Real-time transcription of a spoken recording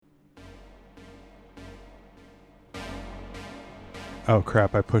Oh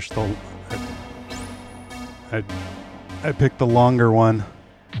crap! I pushed the. I picked the longer one.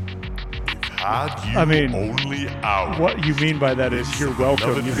 I mean, only hours. What you mean by that is you're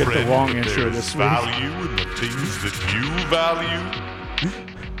welcome. You get the long intro this week. Value in the things that you value.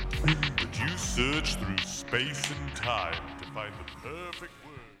 But you search through space and time to find the perfect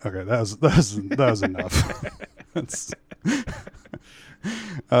word. Okay, that was enough.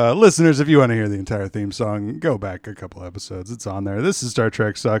 Listeners, if you want to hear the entire theme song, go back a couple episodes. It's on there. This is Star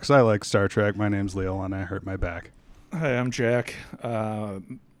Trek Sucks. I like Star Trek. My name's Leo, and I hurt my back. Hi, I'm Jack.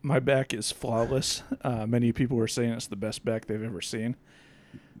 My back is flawless. Many people were saying it's the best back they've ever seen.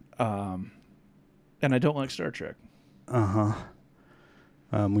 And I don't like Star Trek.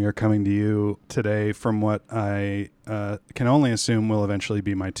 We are coming to you today from what I can only assume will eventually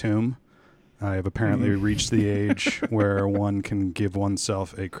be my tomb. I have apparently reached the age where one can give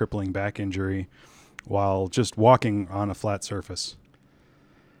oneself a crippling back injury while just walking on a flat surface.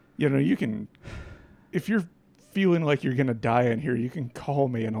 You know, you can, if you're feeling like you're going to die in here, you can call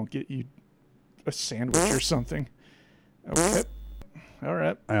me and I'll get you a sandwich or something. Okay. All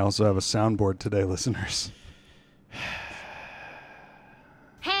right. I also have a soundboard today, listeners.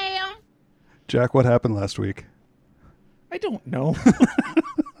 Hey, Jack, what happened last week? I don't know.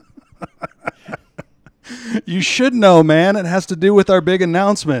 You should know, man. It has to do with our big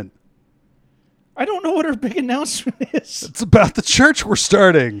announcement. I don't know what our big announcement is. It's about the church we're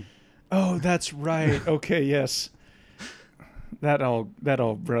starting. Oh, that's right. Okay, yes. That all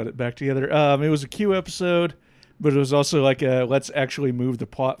brought it back together. It was a Q episode, but it was also like a let's actually move the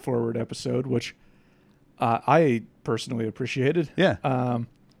plot forward episode, which I personally appreciated. Yeah.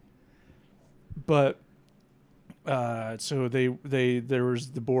 But so there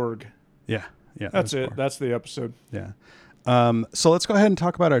was the Borg. Yeah. That's it. That's the episode. Yeah. So let's go ahead and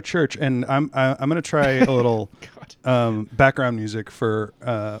talk about our church, and I'm going to try a little background music for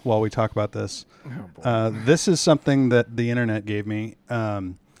while we talk about this. Oh, this is something that the internet gave me.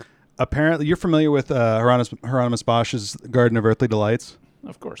 Apparently, you're familiar with Hieronymus Bosch's Garden of Earthly Delights.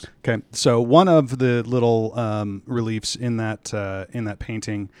 Of course. Okay, so one of the little reliefs in that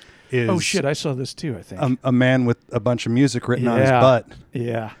painting is Oh shit! I saw this too. I think a man with a bunch of music written on his butt.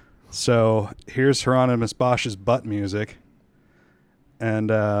 Yeah. So here's Hieronymus Bosch's butt music. And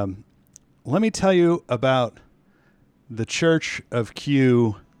let me tell you about the Church of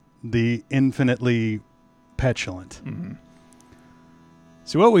Q, the infinitely petulant. Mm-hmm.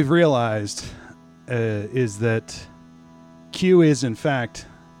 So what we've realized is that Q is, in fact,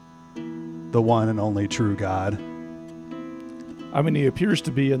 the one and only true God. I mean, he appears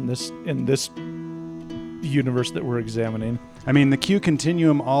to be in this universe that we're examining. I mean, the Q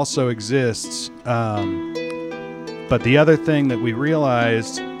continuum also exists, but the other thing that we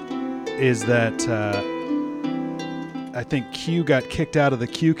realized is that I think Q got kicked out of the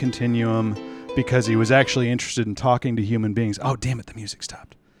Q continuum because he was actually interested in talking to human beings. Oh, damn it, the music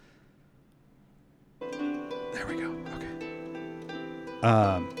stopped. There we go.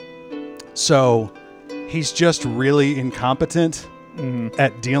 Okay. So he's just really incompetent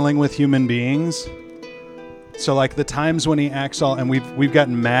at dealing with human beings. So like the times when he acts all, and we've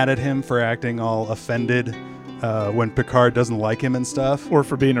gotten mad at him for acting all offended when Picard doesn't like him and stuff, Or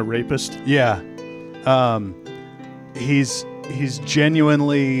for being a rapist. yeah, he's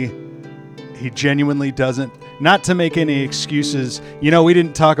genuinely doesn't. Not to make any excuses, you know, we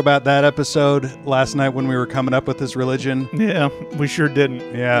didn't talk about that episode last night when we were coming up with this religion. Yeah, we sure didn't.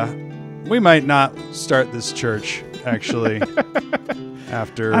 Yeah, we might not start this church actually.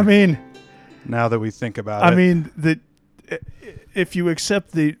 After I mean. now that we think about it. I mean, if you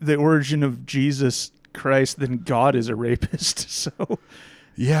accept the origin of Jesus Christ, then God is a rapist. So,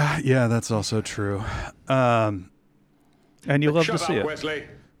 yeah, that's also true. and you love to see it. Wesley.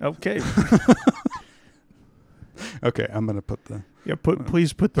 Okay, Okay, I'm gonna put the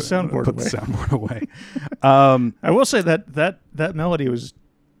please put the soundboard put away. the soundboard away. I will say that melody was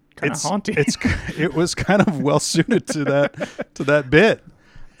kind of haunting. It was kind of well suited to that bit.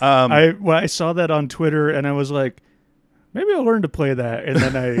 I saw that on Twitter and I was like, maybe I'll learn to play that, and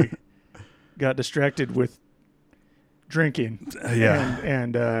then I got distracted with drinking.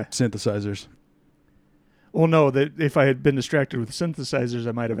 And Synthesizers. well, no, that if I had been distracted with synthesizers,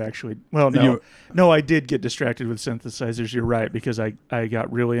 I might have actually. Well, no, I did get distracted with synthesizers. You're right, because I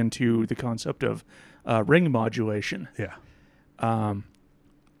got really into the concept of ring modulation. Yeah.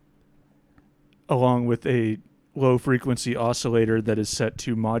 Along with a low frequency oscillator that is set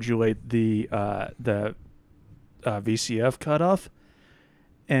to modulate the VCF cutoff,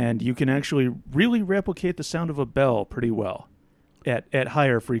 and you can actually really replicate the sound of a bell pretty well at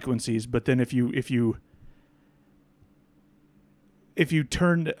higher frequencies. But then if you if you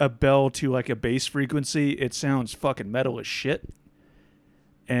turn a bell to like a bass frequency, it sounds fucking metal as shit.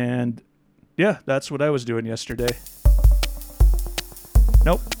 And yeah, that's what I was doing yesterday.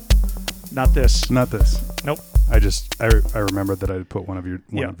 Nope. Not this. Not this. Nope. I remembered that I put one of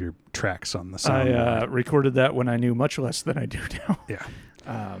your tracks on the sound. I recorded that when I knew much less than I do now.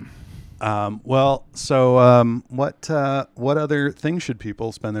 Yeah. Well, so what other things should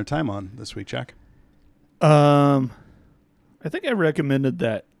people spend their time on this week, Jack? I think I recommended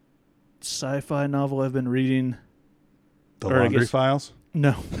that sci-fi novel I've been reading. The Laundry Files?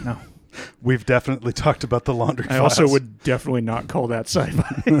 No. We've definitely talked about the Laundry Files. I also would definitely not call that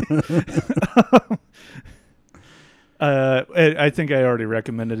sci-fi. I think I already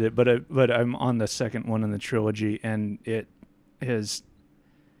recommended it, but I'm on the second one in the trilogy, and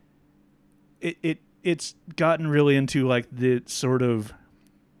it's gotten really into like the sort of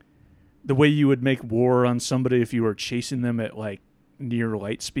the way you would make war on somebody if you were chasing them at like near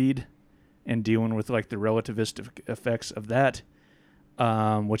light speed and dealing with like the relativistic effects of that,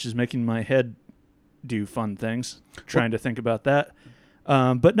 which is making my head do fun things, trying to think about that.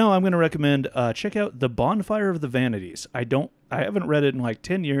 But no, I'm going to recommend check out The Bonfire of the Vanities. I haven't read it in like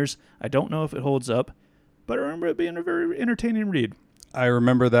 10 years. I don't know if it holds up, but I remember it being a very entertaining read. I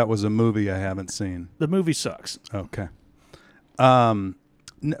remember that was a movie I haven't seen. The movie sucks. Okay.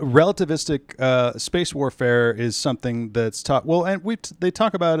 Relativistic space warfare is something that's taught. Well, and they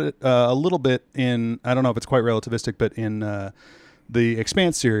talk about it a little bit in, I don't know if it's quite relativistic, but in the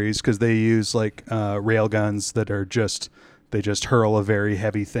Expanse series, because they use like rail guns that are they just hurl a very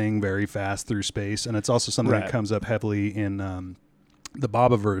heavy thing very fast through space. And it's also something that comes up heavily in the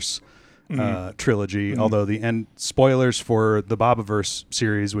Bobaverse trilogy, although the end spoilers for the Bobaverse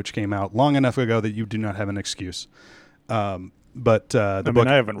series, which came out long enough ago that you do not have an excuse. But the book,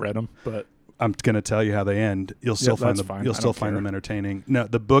 I haven't read them, but I'm going to tell you how they end. You'll still find them. Fine. You'll still find them entertaining. No,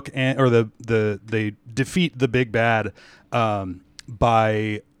 the book they defeat the big bad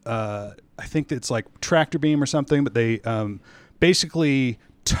by I think it's like tractor beam or something, but they basically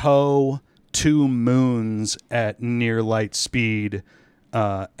tow two moons at near light speed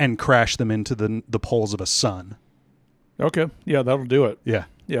and crash them into the poles of a sun. Okay, yeah, that'll do it. Yeah,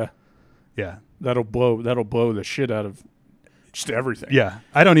 yeah. That'll blow the shit out of just everything. Yeah,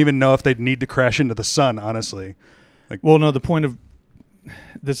 I don't even know if they'd need to crash into the sun, honestly. Well, no, the point of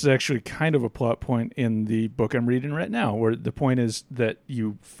this is actually kind of a plot point in the book I'm reading right now, where the point is that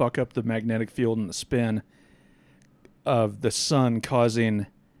you fuck up the magnetic field and the spin of the sun, causing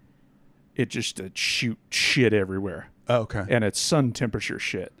it just to shoot shit everywhere. Oh, okay. And it's sun temperature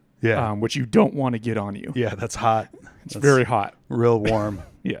shit. Yeah. Which you don't want to get on you. Yeah, that's hot. It's very hot. Real warm.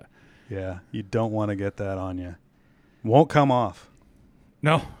 Yeah. Yeah, you don't want to get that on you. Won't come off.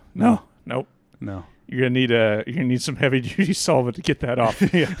 Nope. No. You're gonna need some heavy duty solvent to get that off.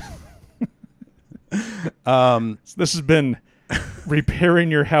 Yeah. So this has been repairing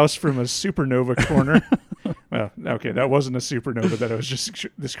your house from a supernova corner. Well, okay, that wasn't a supernova that I was just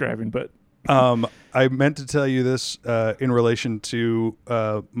describing, but I meant to tell you this in relation to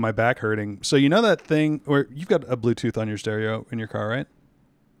my back hurting. So you know that thing where you've got a Bluetooth on your stereo in your car, right?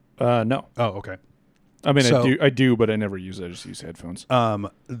 No. Oh, okay. I mean, I do, but I never use it. I just use headphones.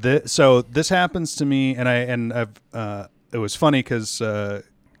 So this happens to me, and I've it was funny because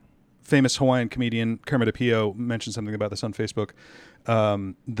famous Hawaiian comedian Kermit Apio mentioned something about this on Facebook,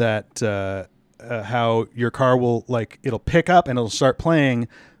 that how your car will it'll pick up and it'll start playing,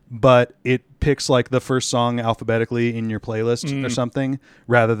 but it picks like the first song alphabetically in your playlist or something,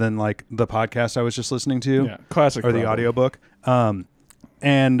 rather than like the podcast I was just listening to, classic, or the audiobook.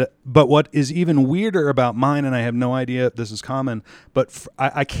 But what is even weirder about mine, and I have no idea if this is common, but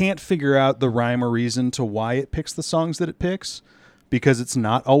I can't figure out the rhyme or reason to why it picks the songs that it picks, because it's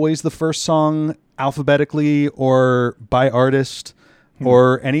not always the first song alphabetically or by artist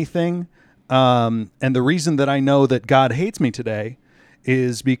or anything. And the reason that I know that God hates me today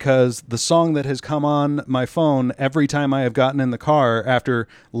is because the song that has come on my phone every time I have gotten in the car after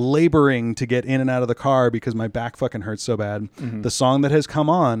laboring to get in and out of the car because my back fucking hurts so bad, the song that has come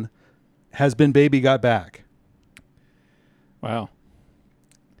on has been Baby Got Back. Wow.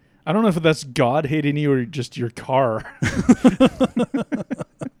 I don't know if that's God hating you or just your car.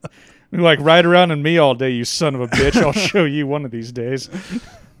 You ride around in me all day, you son of a bitch. I'll show you one of these days.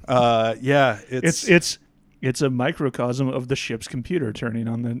 Yeah, it's a microcosm of the ship's computer turning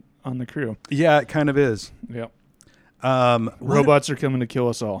on the crew. Yeah, it kind of is. Yep. Robots are coming to kill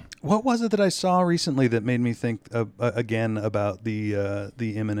us all. What was it that I saw recently that made me think again about the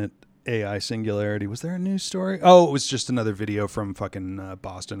imminent AI singularity? Was there a news story? Oh, it was just another video from fucking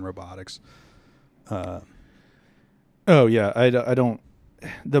Boston Robotics. Oh yeah, I don't.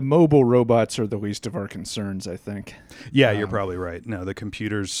 The mobile robots are the least of our concerns, I think. Yeah, you're probably right. No, the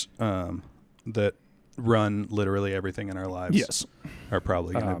computers that run literally everything in our lives Yes, are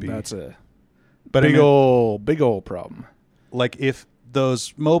probably going to be. that's a But big old problem. Like if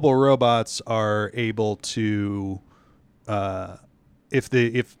those mobile robots are able to, if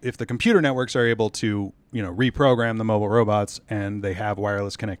the computer networks are able to, reprogram the mobile robots and they have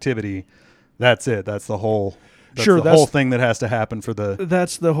wireless connectivity, that's it. That's the whole. That's the whole thing that has to happen for the.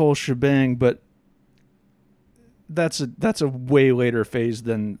 That's the whole shebang, but that's a way later phase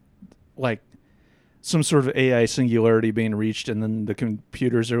than like some sort of AI singularity being reached, and then the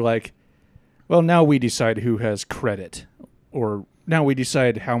computers are like, well, now we decide who has credit, or now we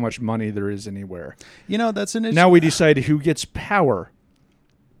decide how much money there is anywhere. That's an issue. Now we decide who gets power.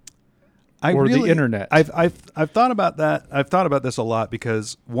 The internet. I've thought about that. I've thought about this a lot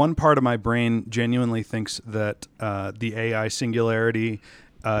because one part of my brain genuinely thinks that the AI singularity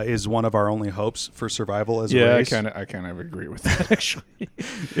is one of our only hopes for survival as a race. I kind of agree with that actually.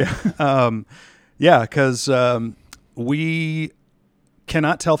 Because we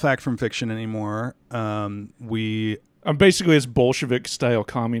cannot tell fact from fiction anymore. Basically, it's Bolshevik-style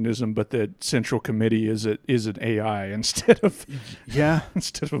communism, but the central committee is an AI instead of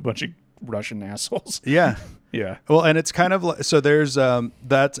a bunch of Russian assholes. Yeah. Yeah. Well, and it's kind of like, so there's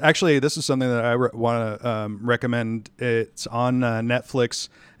that's actually, this is something that I want to recommend. It's on Netflix,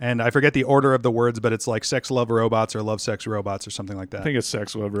 and I forget the order of the words, but it's like Sex Love Robots or Love Sex Robots or something like that. I think it's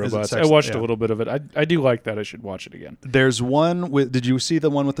Sex Love Robots. I watched a little bit of it. I do like that. I should watch it again. There's one with, did you see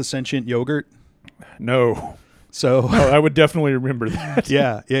the one with the sentient yogurt? No. So I would definitely remember that.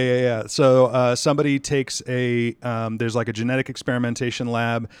 Yeah. So somebody takes there's like a genetic experimentation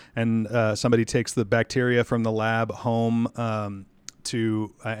lab, and somebody takes the bacteria from the lab home and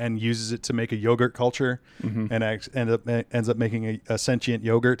uses it to make a yogurt culture, and ends up making a sentient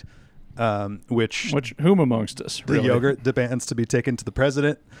yogurt, which whom amongst us? The yogurt demands to be taken to the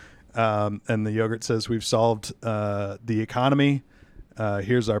president, and the yogurt says, "We've solved the economy.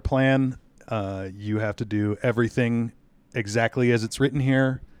 Here's our plan. You have to do everything exactly as it's written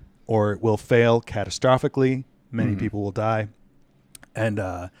here, or it will fail catastrophically. Many people will die. And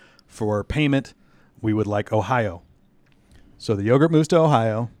for payment, we would like Ohio." So the yogurt moves to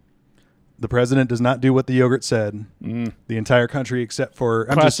Ohio. The president does not do what the yogurt said. The entire country, except for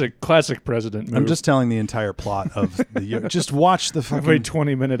classic president move. I'm just telling the entire plot of the yogurt. Just watch the fucking a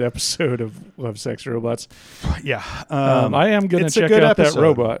 20-minute episode of Love Sex Robots. Yeah, I am going to check out that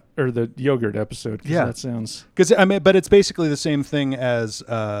robot or the yogurt episode. Yeah, that sounds. But it's basically the same thing as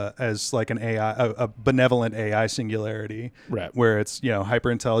like an AI, a benevolent AI singularity, right? Where it's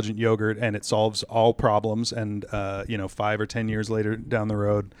hyper intelligent yogurt and it solves all problems, and 5 or 10 years later down the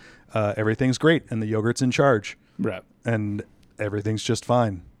road. Everything's great, and the yogurt's in charge. Right. And everything's just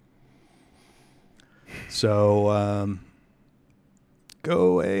fine. So,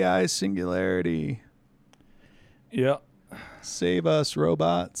 go AI singularity. Yeah. Save us,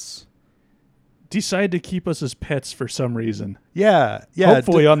 robots. Decide to keep us as pets for some reason. Yeah.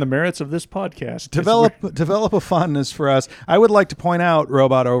 Hopefully on the merits of this podcast. Develop a fondness for us. I would like to point out,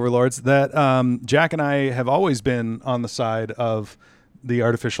 robot overlords, that Jack and I have always been on the side of the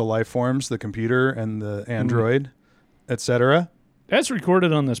artificial life forms, the computer and the android, etc. As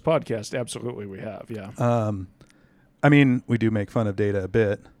recorded on this podcast, absolutely we have, yeah. I mean, we do make fun of Data a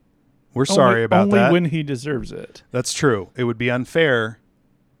bit. We're sorry about that. Only when he deserves it. That's true. It would be unfair.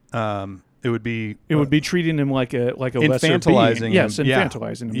 It would be treating him like a infantilizing lesser being. Yes, him.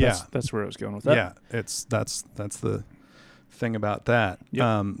 infantilizing him. Yeah. That's where I was going with that. Yeah, that's the thing about that.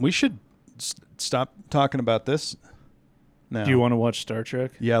 Yep. We should stop talking about this now. Do you want to watch Star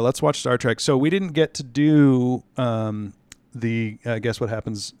Trek? Yeah, let's watch Star Trek. So we didn't get to do the guess what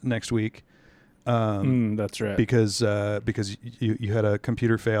happens next week. That's right. Because you had a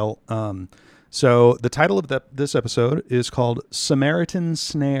computer fail. So the title of this episode is called Samaritan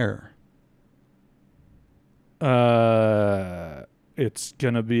Snare. It's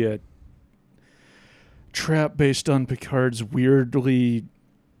gonna be a trap based on Picard's weirdly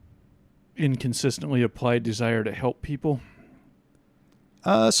inconsistently applied desire to help people.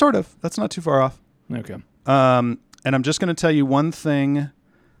 Sort of. That's not too far off. Okay. And I'm just going to tell you one thing,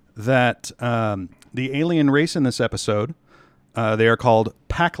 that the alien race in this episode, they are called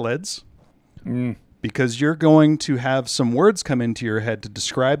Pakleds, because you're going to have some words come into your head to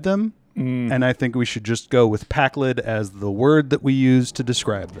describe them, and I think we should just go with Pakled as the word that we use to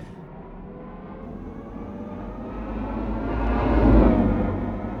describe them.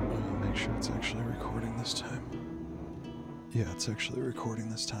 Make sure it's actually recording this time. Yeah, it's actually recording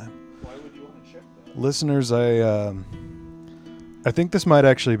this time. Why would you want to check that? Listeners, I think this might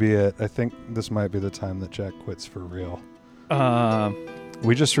actually be it. I think this might be the time that Jack quits for real.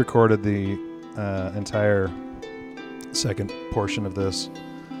 We just recorded the entire second portion of this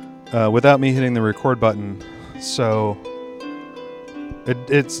without me hitting the record button, so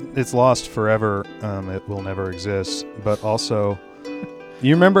it's lost forever. It will never exist. But also,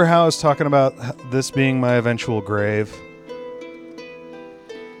 you remember how I was talking about this being my eventual grave?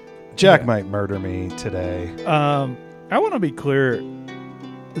 Jack might murder me today. I want to be clear.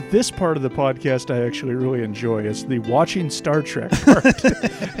 This part of the podcast I actually really enjoy. It's the watching Star Trek part.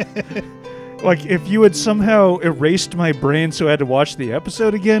 Like, if you had somehow erased my brain so I had to watch the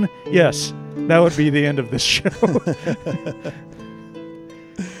episode again, yes, that would be the end of this show.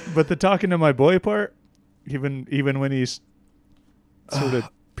 But the talking to my boy part, even when he's sort of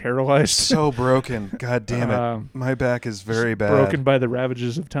paralyzed. So broken. God damn it. My back is very bad. Broken by the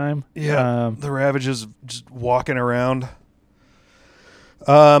ravages of time. Yeah, the ravages of just walking around.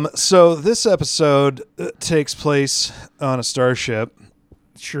 So this episode takes place on a starship.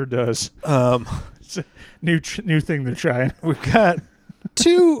 Sure does. It's a new thing they're trying. We've got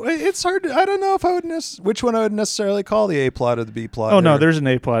two. It's hard. I don't know if I would which one I would necessarily call the A plot or the B plot. Oh no, there's an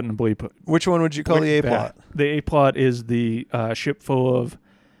A plot and a B plot. Which one would you call the A plot? The A plot is the ship full of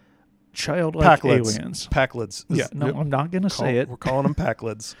childlike aliens. Packlids. Yeah, no, I'm not gonna say it. We're calling them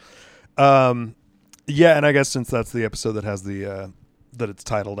Packlids. Yeah, and I guess since that's the episode that has the that it's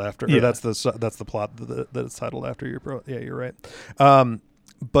titled after, or that's the plot that it's titled after. You're right.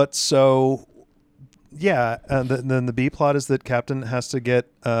 But so, yeah, and then the B plot is that Captain has to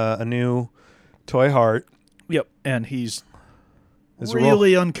get a new toy heart. Yep, and he's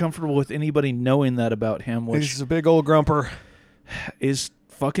really uncomfortable with anybody knowing that about him, which he's a big old grumper. Is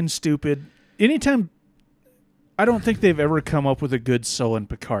fucking stupid. Anytime, I don't think they've ever come up with a good Sullen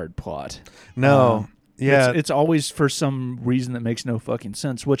Picard plot. No, it's always for some reason that makes no fucking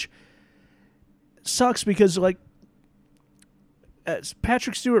sense, which sucks because like.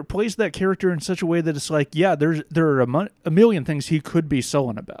 Patrick Stewart plays that character in such a way that it's like, yeah, there are a million things he could be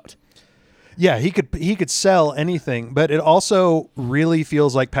sullen about. Yeah, he could sell anything, but it also really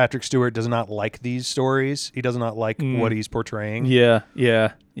feels like Patrick Stewart does not like these stories. He does not like what he's portraying. Yeah,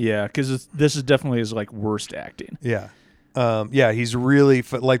 because this is definitely his like worst acting. Yeah. He's really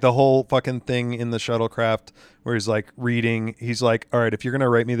like the whole fucking thing in the shuttlecraft where he's like reading. He's like, all right, if you're going to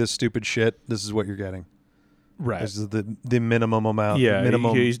write me this stupid shit, this is what you're getting. Right. This is the minimum amount. Yeah,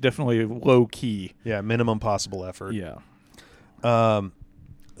 minimum. He's definitely low key. Yeah, minimum possible effort. Yeah.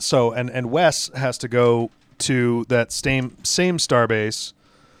 So and Wes has to go to that same starbase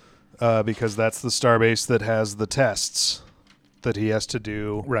because that's the starbase that has the tests that he has to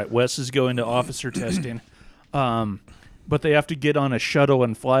do. Right. Wes is going to officer testing, but they have to get on a shuttle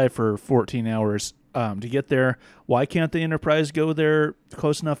and fly for 14 hours to get there. Why can't the Enterprise go there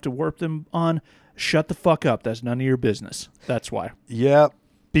close enough to warp them on? Shut the fuck up. That's none of your business. That's why. Yeah,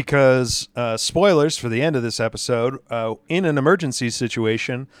 because spoilers for the end of this episode, in an emergency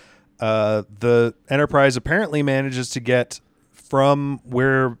situation, the Enterprise apparently manages to get from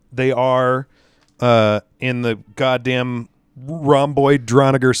where they are in the goddamn Rhomboid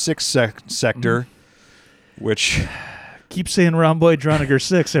Droniger 6 sector, which... Keep saying Rhomboid Droniger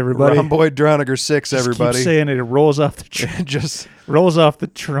 6, everybody. Rhomboid Droniger 6, everybody. Keep saying it. It rolls off the trunk. Just rolls off the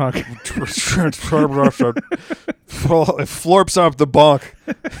trunk. It florps up the bunk.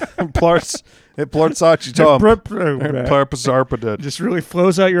 It plorts out your tongue. Just really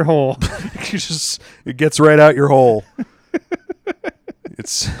flows out your hole. It gets right out your hole.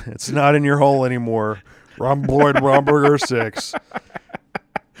 It's not in your hole anymore. Rhomboid Droniger 6.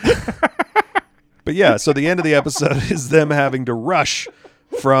 But yeah, so the end of the episode is them having to rush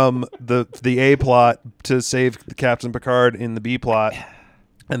from the A plot to save Captain Picard in the B plot.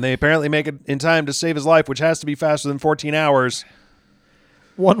 And they apparently make it in time to save his life, which has to be faster than 14 hours.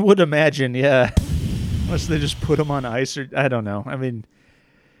 One would imagine, yeah. Unless they just put him on ice or I don't know. I mean,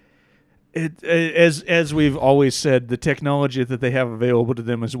 as we've always said, the technology that they have available to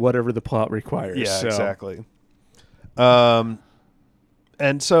them is whatever the plot requires. Yeah, exactly.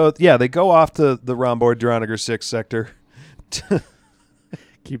 And so, yeah, they go off to the Rhomboid Droniger 6 sector.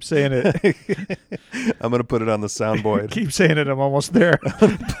 Keep saying it. I'm going to put it on the soundboard. Keep saying it. I'm almost there.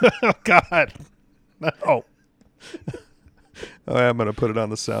 Oh, God. No. Oh, I'm going to put it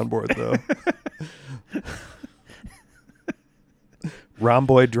on the soundboard, though.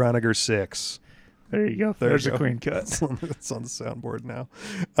 Rhomboid Droniger 6. There you go. There's a clean cut. It's on the soundboard now.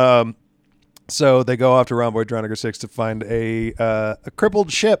 So they go off to Rhomboid Droniger 6 to find a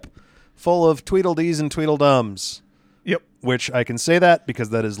crippled ship full of Tweedledees and Tweedledums. Yep. which I can say that because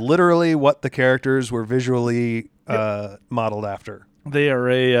that is literally what the characters were visually modeled after. They are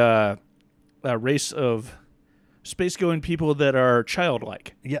a race of space-going people that are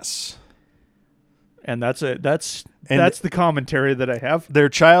childlike. Yes. And that's the commentary that I have. Their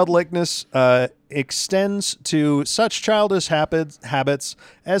childlikeness extends to such childish habits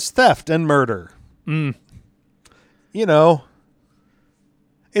as theft and murder. You know,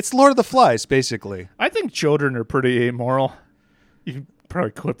 it's Lord of the Flies, basically. I think children are pretty amoral. You can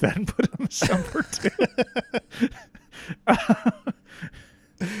probably clip that and put it on the soundboard too.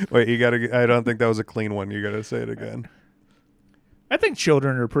 Wait, I don't think that was a clean one. You gotta say it again. I think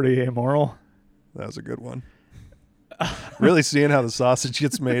children are pretty amoral. That was a good one. Really seeing how the sausage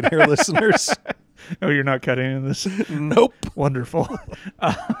gets made here, listeners. Oh, you're not cutting in this? Nope. Wonderful.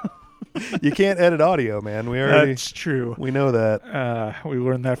 You can't edit audio, man. That's true. We know that. We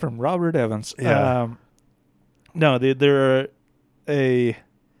learned that from Robert Evans. Yeah. No, they're a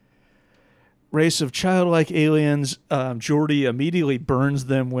race of childlike aliens. Geordi immediately burns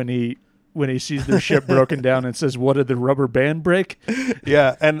them when he sees their ship broken down and says, "What did the rubber band break?"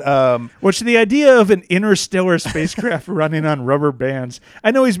 Yeah, and which the idea of an interstellar spacecraft running on rubber bands.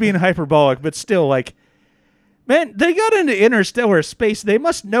 I know he's being hyperbolic, but still, like, man, they got into interstellar space. They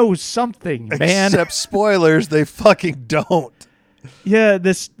must know something, man. Except spoilers, they fucking don't. Yeah,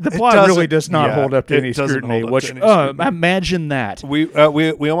 the plot really does not hold up to any scrutiny. Imagine that. We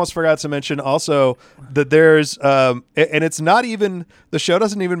almost forgot to mention also that there's and it's not even, the show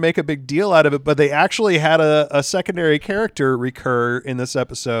doesn't even make a big deal out of it, but they actually had a secondary character recur in this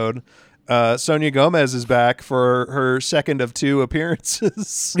episode. Sonia Gomez is back for her second of 2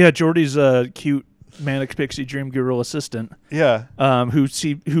 appearances. Yeah, Geordi's a cute Manic Pixie Dream Girl assistant. Yeah, who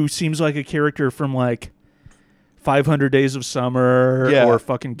seems like a character from like 500 Days of Summer or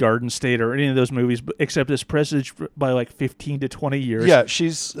fucking Garden State or any of those movies, except it's presaged by like 15 to 20 years. Yeah,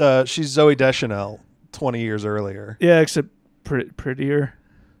 she's Zooey Deschanel 20 years earlier. Yeah, except prettier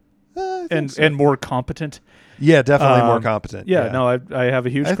and more competent. Yeah, definitely more competent. Yeah, no, I have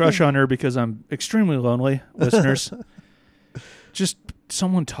a huge crush on her because I'm extremely lonely, listeners. Just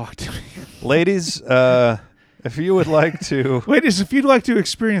someone talk to me. Ladies, if you would like to... Ladies, if you'd like to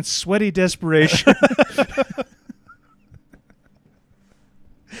experience sweaty desperation...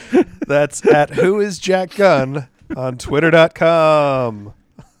 That's at Who Is Jack Gunn on Twitter.com.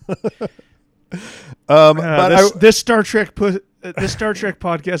 This Star Trek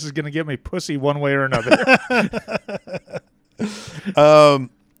podcast is going to get me pussy one way or another.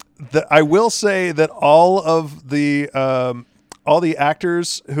 I will say that all the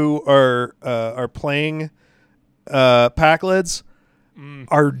actors who are playing Packlids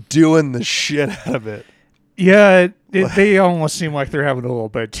are doing the shit out of it. Yeah, they almost seem like they're having a little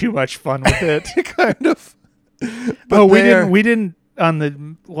bit too much fun with it. Kind of. But we didn't on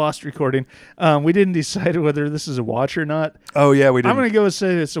the Lost recording. We didn't decide whether this is a watch or not. Oh yeah, we didn't. I'm going to go and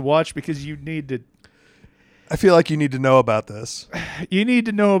say it's a watch because you need to. I feel like you need to know about this. You need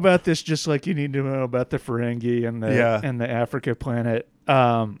to know about this just like you need to know about the Ferengi and the Africa planet.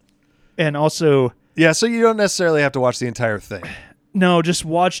 And also. Yeah, so you don't necessarily have to watch the entire thing. No, just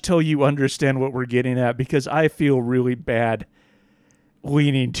watch till you understand what we're getting at, because I feel really bad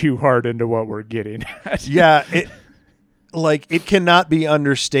leaning too hard into what we're getting at. Yeah, it cannot be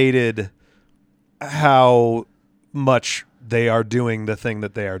understated how much they are doing the thing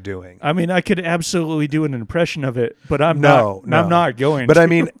that they are doing. I mean, I could absolutely do an impression of it, but I'm not going But to. I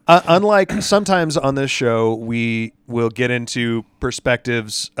mean, unlike sometimes on this show, we will get into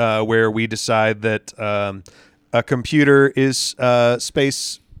perspectives where we decide that a computer is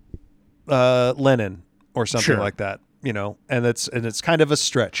space Lenin or something like that, you know, and it's kind of a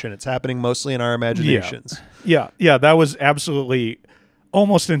stretch, and it's happening mostly in our imaginations. Yeah, that was absolutely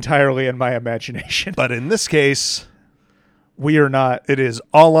almost entirely in my imagination. But in this case, we are not. It is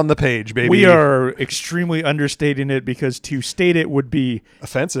all on the page, baby. We are extremely understating it because to state it would be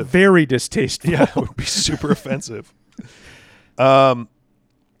offensive, very distasteful. Yeah, it would be super offensive.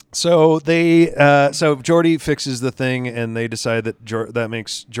 So Geordi fixes the thing, and they decide that that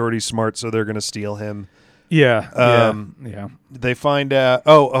makes Geordi smart, so they're going to steal him. Yeah. They find out.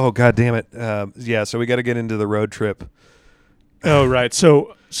 Oh, god damn it. So we got to get into the road trip. Oh, right.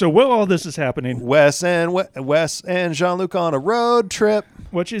 So while all this is happening, Wes and Jean-Luc on a road trip,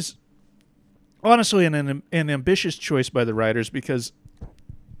 which is honestly an ambitious choice by the writers, because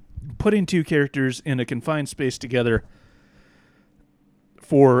putting two characters in a confined space together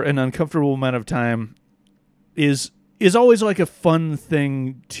for an uncomfortable amount of time is always like a fun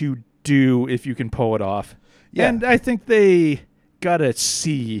thing to do if you can pull it off. Yeah. And I think they got a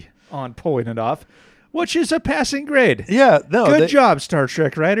C on pulling it off. which is a passing grade. Yeah, no. Good job, Star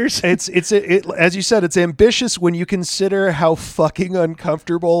Trek writers. It's as you said, it's ambitious when you consider how fucking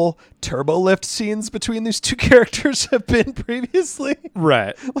uncomfortable turbo lift scenes between these two characters have been previously.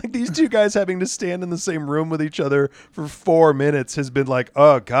 Right. Like these two guys having to stand in the same room with each other for 4 minutes has been like,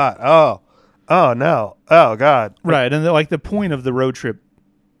 oh God, oh no, oh God. Right, and the point of the road trip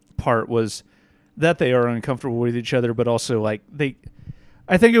part was that they are uncomfortable with each other, but also like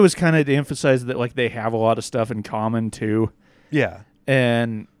I think it was kind of to emphasize that like they have a lot of stuff in common too. Yeah,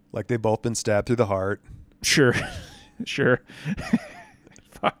 and like they've both been stabbed through the heart. Sure.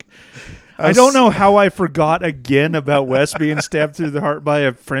 Fuck. I don't know how I forgot again about Wes being stabbed through the heart by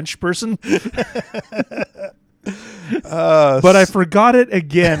a French person. But I forgot it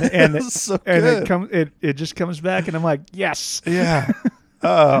again, and it just comes back, and I'm like, yes, yeah.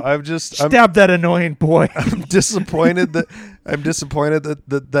 I'm stab that annoying boy. I'm disappointed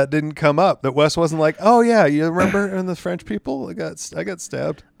that didn't come up. That Wes wasn't like, oh yeah, you remember in the French people, I got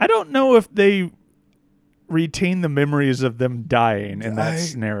stabbed. I don't know if they retain the memories of them dying in that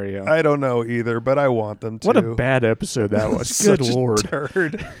scenario. I don't know either, but I want them to. What a bad episode that was. Good Lord.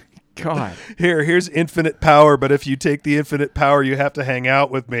 Turd. God. Here's infinite power, but if you take the infinite power, you have to hang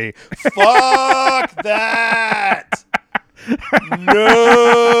out with me. Fuck that.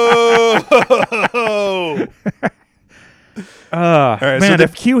 No. Right, man,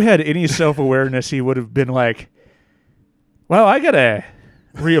 if Q had any self-awareness, he would have been like, well, I gotta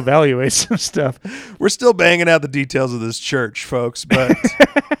reevaluate some stuff. We're still banging out the details of this church, folks, but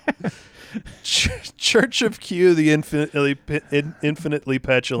Church of Q, the infinitely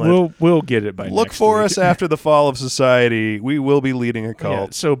petulant. We'll get it by Look next for week. us after the fall of society. We will be leading a cult. Yeah,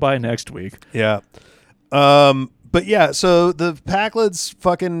 so by next week. Yeah. But yeah, so the Packlids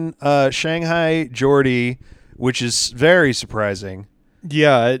fucking Shanghai Geordie, which is very surprising.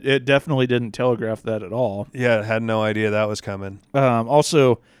 Yeah, it definitely didn't telegraph that at all. Yeah, I had no idea that was coming.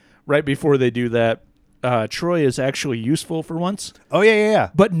 Also, right before they do that, Troy is actually useful for once. Oh,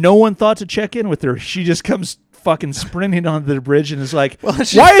 yeah. But no one thought to check in with her. She just comes fucking sprinting onto the bridge and is like,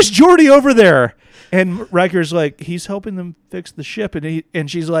 why is Geordie over there? And Riker's like, he's helping them fix the ship. And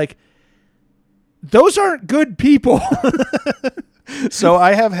she's like, those aren't good people. So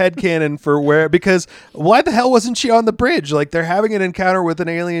I have headcanon for because why the hell wasn't she on the bridge? Like, they're having an encounter with an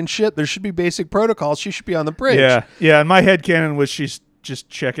alien ship. There should be basic protocols. She should be on the bridge. Yeah. And my headcanon was she's just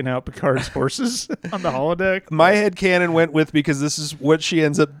checking out Picard's horses on the holodeck. My headcanon went with, because this is what she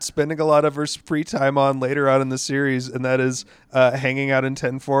ends up spending a lot of her free time on later on in the series, and that is hanging out in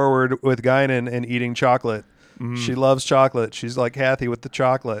 10 Forward with Guinan and eating chocolate. She loves chocolate. She's like Kathy with the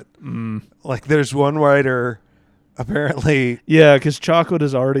chocolate. Like, there's one writer, apparently. Yeah, because chocolate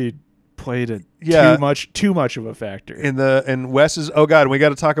has already played too much of a factor in Wes's. Oh God, we got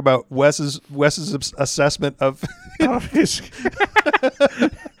to talk about Wes's assessment of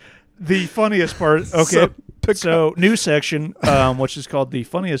the funniest part. Okay, so new section, which is called the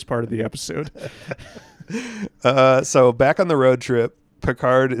funniest part of the episode. So back on the road trip,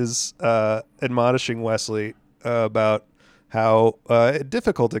 Picard is admonishing Wesley about how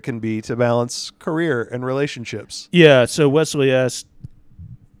difficult it can be to balance career and relationships. Yeah, so Wesley asks...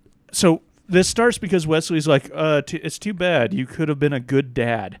 So this starts because Wesley's like, it's too bad. You could have been a good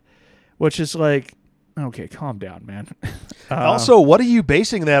dad. Which is like, okay, calm down, man. Also, what are you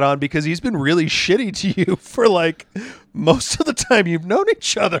basing that on? Because he's been really shitty to you for like most of the time you've known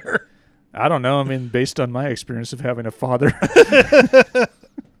each other. I don't know. I mean, based on my experience of having a father.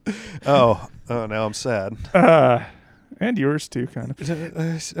 Oh, now I'm sad. And yours too, kind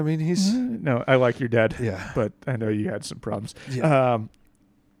of. I mean, he's... No, I like your dad. Yeah. But I know you had some problems. Yeah.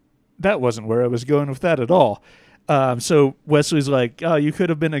 That wasn't where I was going with that at all. So Wesley's like, oh, you could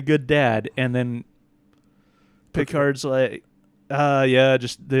have been a good dad. And then Picard's like, yeah,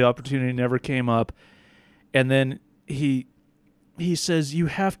 just the opportunity never came up. And then he says, you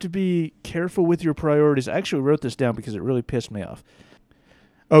have to be careful with your priorities. I actually wrote this down because it really pissed me off.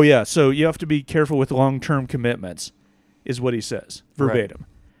 Oh, yeah, so you have to be careful with long-term commitments, is what he says, verbatim. Right.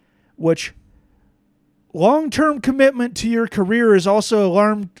 Which, long-term commitment to your career is also a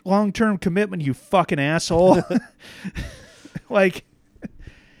long-term commitment, you fucking asshole. Like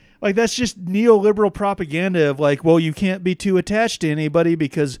that's just neoliberal propaganda of like, well, you can't be too attached to anybody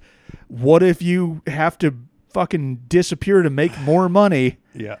because what if you have to fucking disappear to make more money?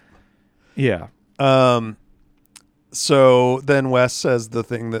 Yeah. Yeah. So then Wes says the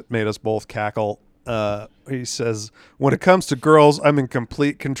thing that made us both cackle. He says, when it comes to girls, I'm in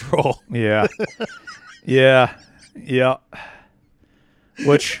complete control. Yeah. Yeah.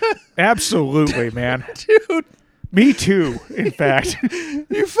 Which, absolutely, man. Dude. Me too, in fact.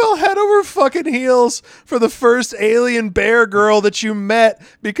 You fell head over fucking heels for the first alien bear girl that you met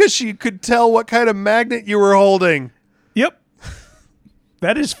because she could tell what kind of magnet you were holding. Yep.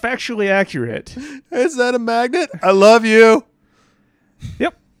 That is factually accurate. Is that a magnet? I love you.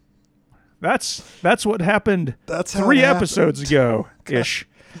 Yep. That's what happened That's how 3 it happened. episodes ago ish.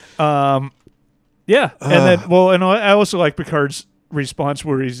 Yeah. And then and I also like Picard's response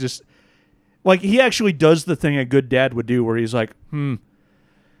where he's just like he actually does the thing a good dad would do where he's like,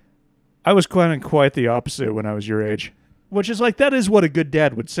 I was quite the opposite when I was your age. Which is like that is what a good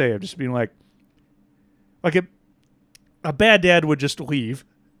dad would say. I'm just being like a bad dad would just leave.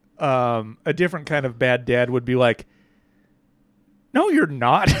 A different kind of bad dad would be like, no, you're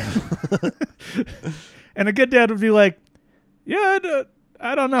not. And a good dad would be like, yeah,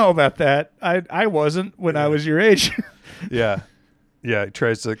 I don't know about that. I wasn't when I was your age. Yeah. Yeah, he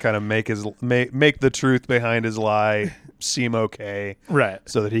tries to kind of make the truth behind his lie seem okay. Right.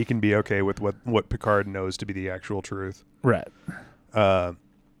 So that he can be okay with what Picard knows to be the actual truth. Right.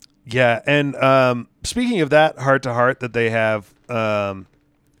 Yeah, and speaking of that heart-to-heart that they have,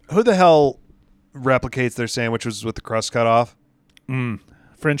 who the hell replicates their sandwiches with the crust cut off?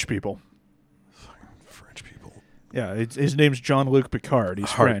 French people. French people. Yeah, his name's Jean-Luc Picard.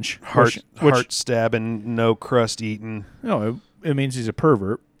 He's French. Heart stabbing, no crust eating. No, it means he's a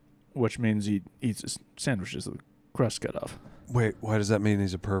pervert, which means he eats his sandwiches with the crust cut off. Wait, why does that mean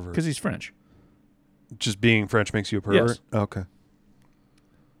he's a pervert? Because he's French. Just being French makes you a pervert? Yes. Okay.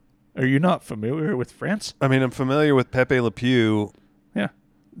 Are you not familiar with France? I mean, I'm familiar with Pepe Le Pew. Yeah.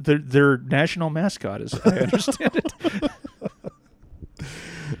 Their national mascot, as I understand it.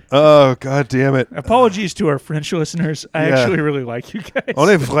 Oh, God damn it. Apologies to our French listeners. I Yeah. actually really like you guys. On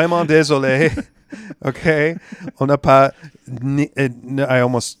est vraiment désolé. Okay. On n'a pas... I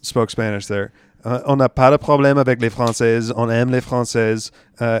almost spoke Spanish there. On n'a pas de problème avec les Françaises. On aime les Françaises.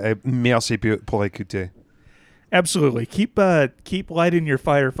 Merci pour écouter. Absolutely. Keep lighting your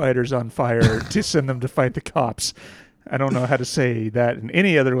firefighters on fire to send them to fight the cops. I don't know how to say that in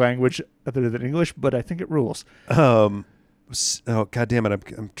any other language other than English, but I think it rules. Oh, God damn it.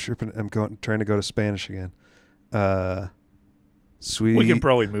 I'm tripping. Trying to go to Spanish again. We can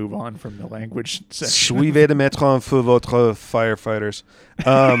probably move on from the language section. Suivez de mettre en feu votre firefighters.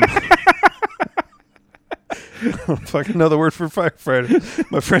 I don't fucking know the word for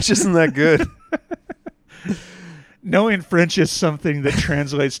firefighter. My French isn't that good. Knowing French is something that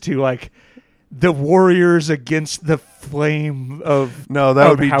translates to like the warriors against the flame of No, that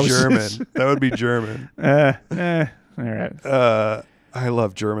of would be houses. German. That would be German. All right. I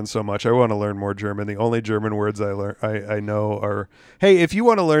love German so much. I want to learn more German. The only German words I know are, hey, if you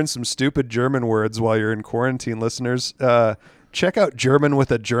want to learn some stupid German words while you're in quarantine, listeners, check out German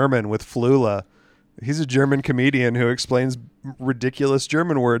with a German with Flula. He's a German comedian who explains ridiculous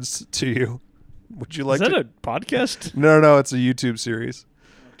German words to you. Would you like Is that to? a podcast? No, it's a YouTube series.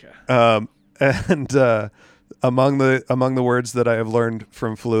 Okay. And among the words that I have learned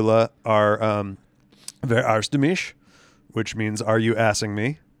from Flula are "Wer arst du mich?" which means "Are you assing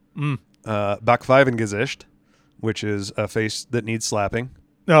me?" "Backpfeifengesicht," which is a face that needs slapping.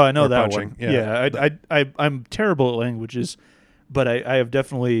 No, I know Or that punching, one. yeah. I'm terrible at languages, but I have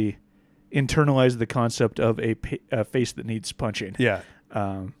definitely internalized the concept of a face that needs punching. Yeah,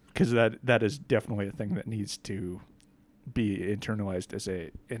 Because that is definitely a thing that needs to be internalized as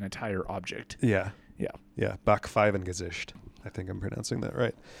an entire object. yeah, Yeah. Backpfeifengesicht. I think I'm pronouncing that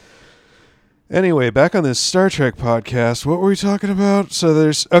right. Anyway, back on this Star Trek podcast, what were we talking about? So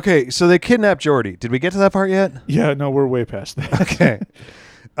they kidnapped Geordi. Did we get to that part yet? Yeah, no, we're way past that. Okay.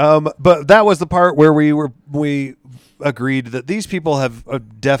 But that was the part where we agreed that these people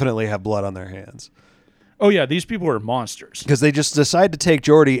definitely have blood on their hands. Oh, yeah, these people are monsters. Because they just decide to take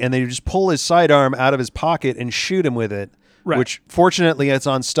Geordi and they just pull his sidearm out of his pocket and shoot him with it. Right. Which, fortunately, it's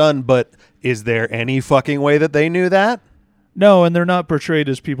on stun, but is there any fucking way that they knew that? No, and they're not portrayed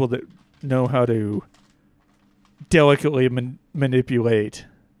as people that know how to delicately manipulate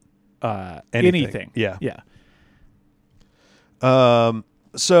anything. Yeah. Yeah.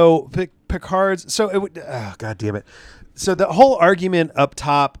 So Picard's... So, it would... Oh, God damn it. So the whole argument up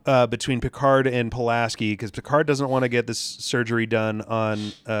top between Picard and Pulaski, because Picard doesn't want to get this surgery done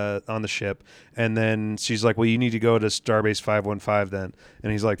on the ship, and then she's like, "Well, you need to go to Starbase 515 then,"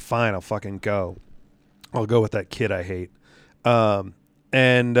 and he's like, "Fine, I'll fucking go. I'll go with that kid I hate." And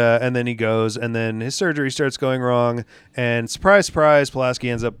then he goes, and then his surgery starts going wrong, and surprise, surprise, Pulaski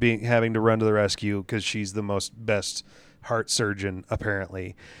ends up having to run to the rescue because she's the best heart surgeon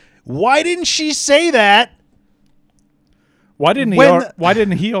apparently. Why didn't she say that? Why didn't why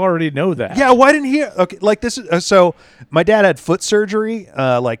didn't he already know that? Yeah, why didn't he? Okay, like this is so. My dad had foot surgery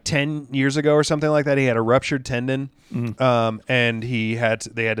like 10 years ago or something like that. He had a ruptured tendon, and they had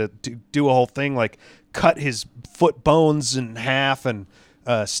to do a whole thing like cut his foot bones in half and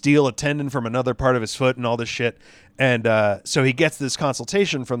steal a tendon from another part of his foot and all this shit. And so he gets this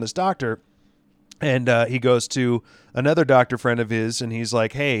consultation from this doctor, and he goes to another doctor friend of his, and he's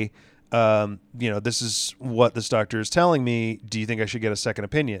like, "Hey, this is what this doctor is telling me. Do you think I should get a second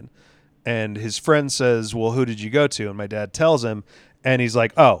opinion?" And his friend says, "Well, who did you go to?" And my dad tells him, and he's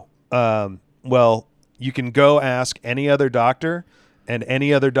like, "Oh, well, you can go ask any other doctor, and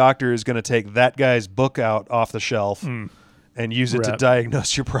any other doctor is going to take that guy's book out off the shelf and use it to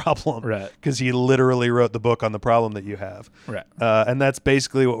diagnose your problem." Right. Because he literally wrote the book on the problem that you have. Right. And that's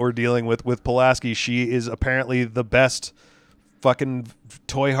basically what we're dealing with Pulaski. She is apparently the best fucking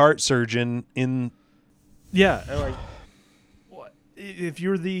toy heart surgeon in. Yeah, like if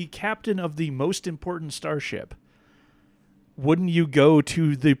you're the captain of the most important starship, wouldn't you go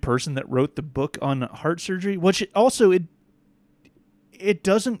to the person that wrote the book on heart surgery? Which also it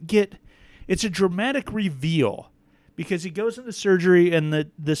doesn't get. It's a dramatic reveal because he goes into surgery and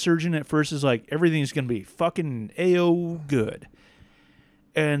the surgeon at first is like, everything's gonna be fucking A-O good,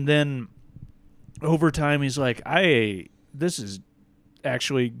 and then over time he's like, this is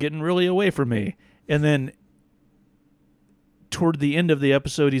actually getting really away from me. And then toward the end of the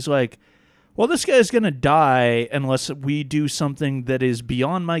episode, he's like, well, this guy's going to die unless we do something that is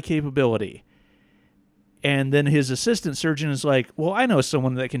beyond my capability. And then his assistant surgeon is like, well, I know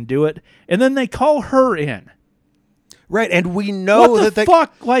someone that can do it. And then they call her in. Right, and we know what the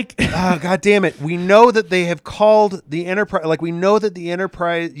fuck? Like, God damn it! We know that they have called the Enterprise. Like, we know that the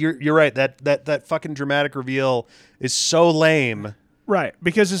Enterprise. You're right. That fucking dramatic reveal is so lame. Right,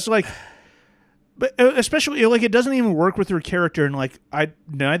 because it's like, but especially like it doesn't even work with her character, and like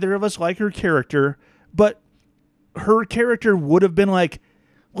neither of us like her character, but her character would have been like,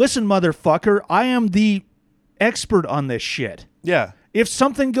 listen, motherfucker, I am the expert on this shit. Yeah. If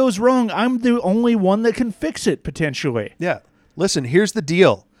something goes wrong, I'm the only one that can fix it, potentially. Yeah. Listen, here's the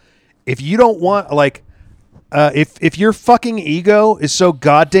deal. If you don't want, like, if your fucking ego is so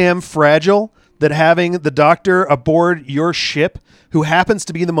goddamn fragile that having the doctor aboard your ship, who happens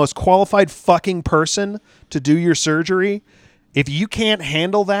to be the most qualified fucking person to do your surgery, if you can't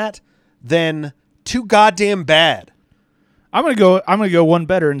handle that, then too goddamn bad. I'm gonna go one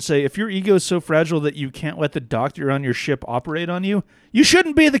better and say, if your ego is so fragile that you can't let the doctor on your ship operate on you, you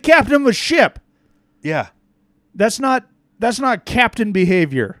shouldn't be the captain of a ship. Yeah. That's not captain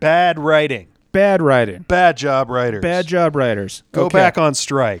behavior. Bad writing. Bad writing. Bad job writers. Bad job writers. Go back on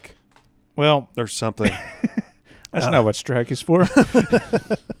strike. Well, or something. That's not what strike is for.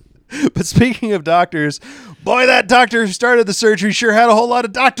 But speaking of doctors, boy, that doctor who started the surgery sure had a whole lot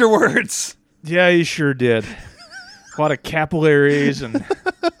of doctor words. Yeah, he sure did. A lot of capillaries and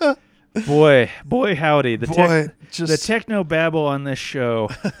boy howdy. The techno babble on this show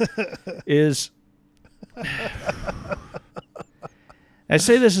is. I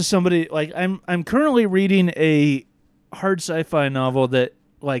say this as somebody like I'm currently reading a hard sci-fi novel that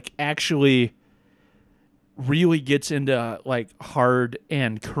like actually really gets into like hard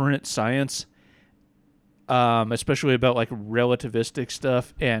and current science, especially about like relativistic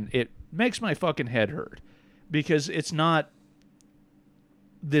stuff, and it makes my fucking head hurt. Because it's not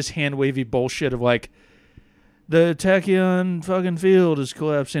this hand-wavy bullshit of like, the tachyon fucking field is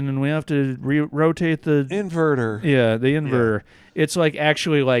collapsing and we have to rotate the... inverter. Yeah, the inverter. Yeah. It's like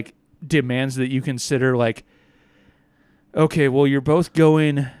actually like demands that you consider like, okay, well, you're both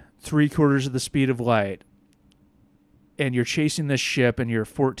going 3/4 of the speed of light and you're chasing this ship and you're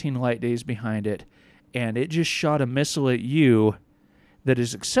 14 light days behind it and it just shot a missile at you that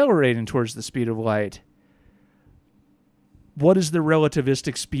is accelerating towards the speed of light. What is the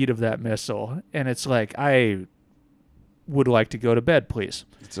relativistic speed of that missile? And it's like, I would like to go to bed, please.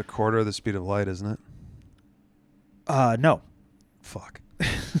 It's 1/4 of the speed of light, isn't it? No. Fuck.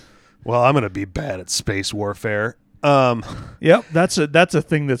 Well, I'm going to be bad at space warfare. Yep, that's a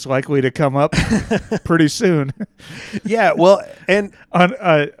thing that's likely to come up pretty soon. Yeah, well, and on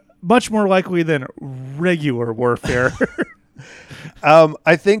much more likely than regular warfare.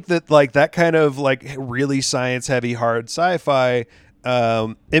 I think that like that kind of like really science heavy hard sci-fi,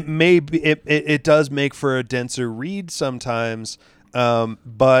 it does make for a denser read sometimes,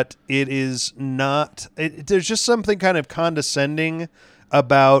 but it is not. There's just something kind of condescending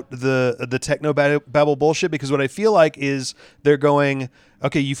about the techno babble bullshit, because what I feel like is they're going,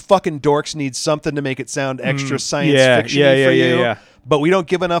 okay, you fucking dorks need something to make it sound extra science fiction for you. but we don't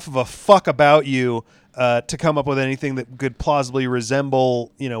give enough of a fuck about you to come up with anything that could plausibly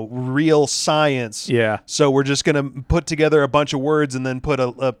resemble, real science. Yeah. So we're just gonna put together a bunch of words and then put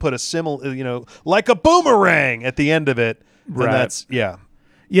a similar, like a boomerang at the end of it. Right. And that's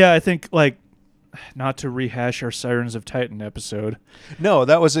Yeah, I think not to rehash our Sirens of Titan episode, No,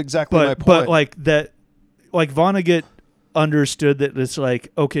 that was exactly my point. but Vonnegut understood that it's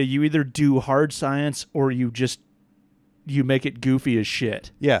like, okay, you either do hard science or you make it goofy as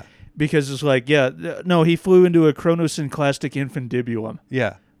shit. Yeah. Because it's like, no, he flew into a chronosynclastic infundibulum.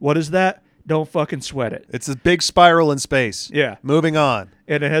 Yeah. What is that? Don't fucking sweat it. It's a big spiral in space. Yeah. Moving on.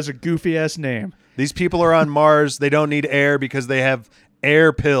 And it has a goofy ass name. These people are on Mars. They don't need air because they have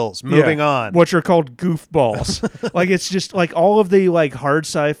air pills. Moving on. Which are called goofballs. It's just all of the hard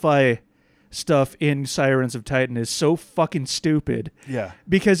sci-fi stuff in Sirens of Titan is so fucking stupid. Yeah.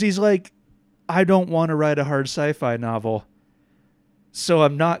 Because he's like, I don't want to write a hard sci-fi novel, so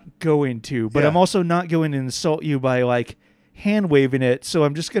I'm not going to. But I'm also not going to insult you by hand waving it. So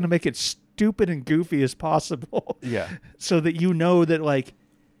I'm just going to make it stupid and goofy as possible. Yeah. So that you know that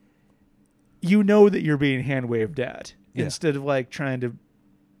you're being hand waved at instead of trying to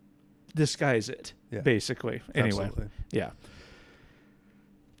disguise it. Yeah. Basically. Anyway. Absolutely. Yeah.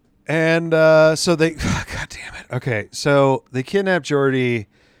 And so they, God damn it. Okay, so they kidnap Geordi.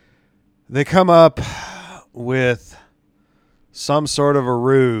 They come up with some sort of a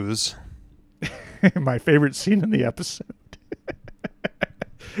ruse. My favorite scene in the episode.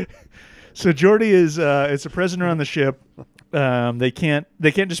 So Geordi is a prisoner on the ship. They can't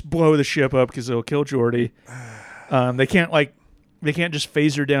just blow the ship up because it'll kill Geordi. They can't just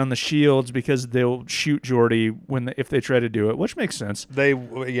phaser down the shields because they'll shoot Geordi if they try to do it, which makes sense. They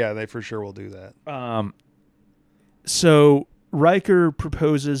for sure will do that. So Riker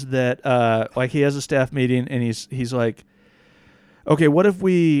proposes that he has a staff meeting and he's like, okay, what if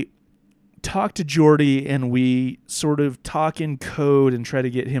we talk to Geordi and we sort of talk in code and try to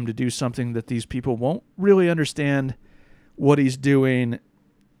get him to do something that these people won't really understand what he's doing,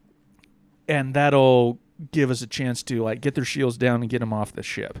 and that'll give us a chance to get their shields down and get them off the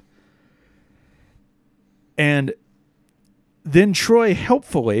ship. And then Troy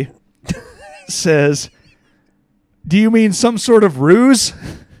helpfully says, do you mean some sort of ruse?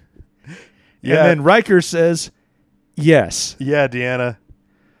 Yeah. And then Riker says, yes. Yeah, Deanna.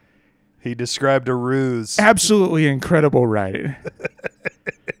 He described a ruse. Absolutely incredible writing.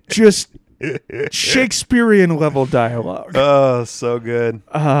 Just Shakespearean level dialogue. Oh, so good.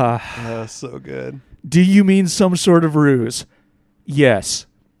 So good. Do you mean some sort of ruse? Yes.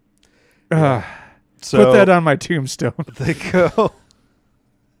 So Put that on my tombstone. They go.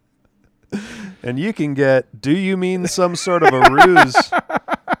 And you can get, do you mean some sort of a ruse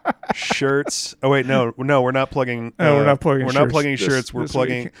shirts? Oh, wait, no, we're not plugging. We're not plugging We're shirts not plugging shirts. We're this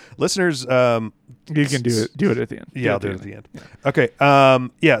plugging week. Listeners. You can do it at the end. Yeah, I'll do it at the end. Okay.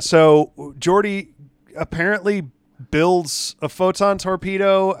 So Geordi apparently builds a photon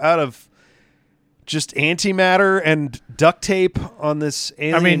torpedo out of just antimatter and duct tape on this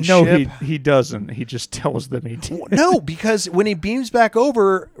alien ship. He doesn't. He just tells them he did. No, because when he beams back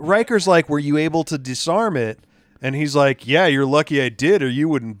over, Riker's like, were you able to disarm it? And he's like, yeah, you're lucky I did or you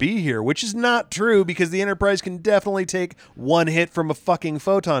wouldn't be here, which is not true because the Enterprise can definitely take one hit from a fucking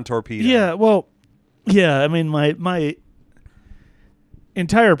photon torpedo. Yeah, well, yeah, I mean, my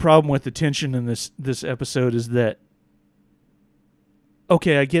entire problem with the tension in this episode is that,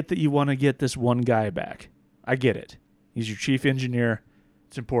 okay, I get that you want to get this one guy back. I get it. He's your chief engineer.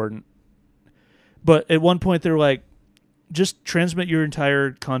 It's important. But at one point, they're like, just transmit your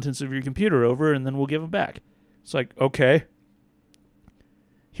entire contents of your computer over, and then we'll give him back. It's like, okay.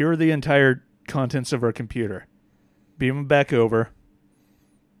 Here are the entire contents of our computer. Beam them back over.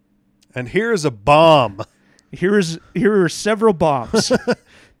 And here's a bomb. Here are several bombs.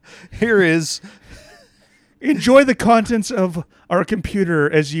 Here is... Enjoy the contents of our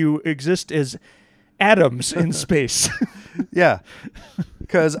computer as you exist as atoms in space. Yeah.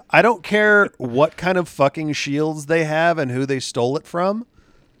 Because I don't care what kind of fucking shields they have and who they stole it from.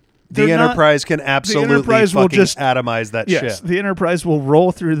 The Enterprise can absolutely fucking atomize that ship. Yes, the Enterprise will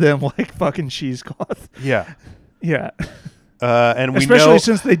roll through them like fucking cheesecloth. Yeah. Yeah. And we especially know,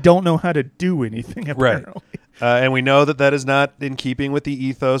 since they don't know how to do anything, apparently. Right. And we know that is not in keeping with the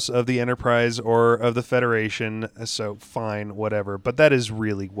ethos of the Enterprise or of the Federation. So fine, whatever. But that is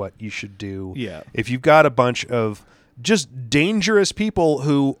really what you should do. Yeah. If you've got a bunch of just dangerous people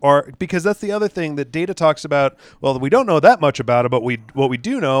who are, because that's the other thing that Data talks about. Well, we don't know that much about it, but what we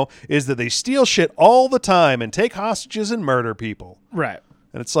do know is that they steal shit all the time and take hostages and murder people. Right.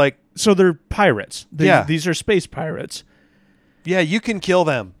 And it's like, so they're pirates. Yeah. These are space pirates. Yeah, you can kill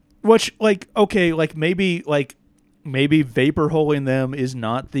them. Which, like, okay, like maybe vapor holing them is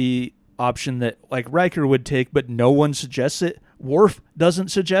not the option that like Riker would take, but no one suggests it. Worf doesn't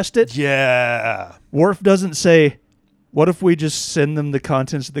suggest it. Yeah. Worf doesn't say, "What if we just send them the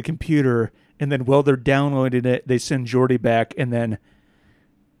contents of the computer, and then while they're downloading it, they send Geordi back, and then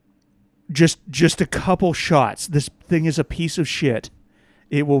just a couple shots. This thing is a piece of shit.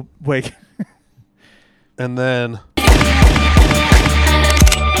 It will like." And then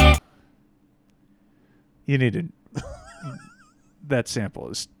You need to. That sample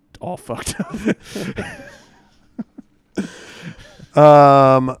is all fucked up.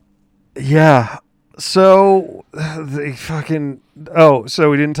 Yeah. So they fucking. Oh, so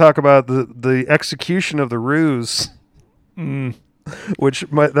we didn't talk about the execution of the ruse.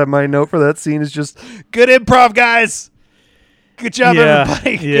 Which my note for that scene is just good improv, guys. Good job,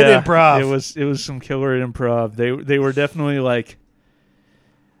 everybody. Good improv. It was some killer improv. They were definitely like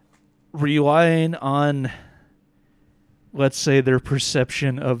relying on, let's say, their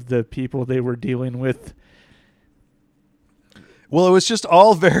perception of the people they were dealing with. Well, it was just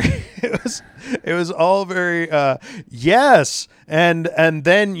all very. It was all very. Yes, and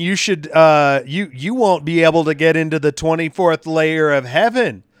then you should. You won't be able to get into the 24th layer of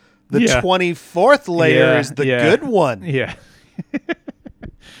heaven. The 24th layer is the good one. Yeah.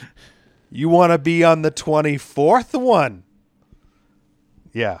 You want to be on the 24th one.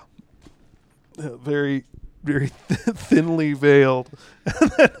 Yeah. Very, very thinly veiled.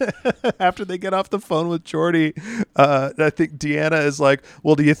 After they get off the phone with Geordi, I think Deanna is like,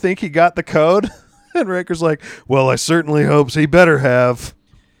 "Well, do you think he got the code?" And Riker's like, "Well, I certainly hope so. He better have."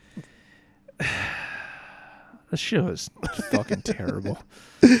 The show is fucking terrible.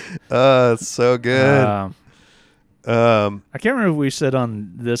 It's so good. I can't remember if we said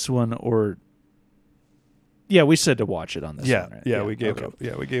on this one or. Yeah, we said to watch it on this one. Right? Yeah, we gave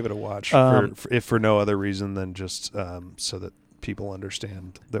it a watch for no other reason than just so that people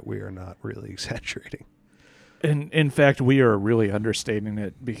understand that we are not really exaggerating. And in fact, we are really understating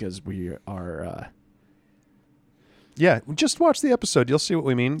it because we are. Yeah, just watch the episode. You'll see what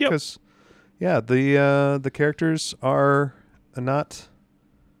we mean. Because, the characters are not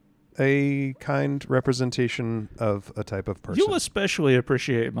a kind representation of a type of person. You'll especially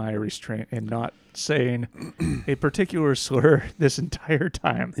appreciate my restraint in not saying a particular slur this entire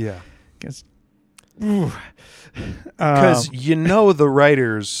time. Yeah. Because the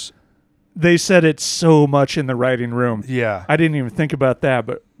writers... They said it so much in the writing room. Yeah. I didn't even think about that,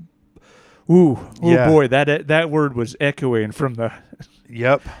 but... boy, that word was echoing from the...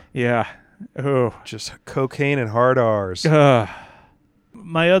 Yep. Yeah. Oh. Just cocaine and hard R's.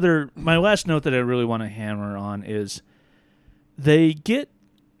 My last note that I really want to hammer on is they get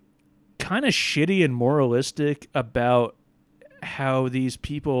kind of shitty and moralistic about how these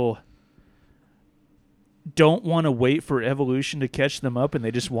people don't want to wait for evolution to catch them up and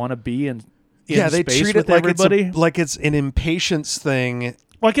they just want to be in they space treat with it like everybody. like it's an impatience thing.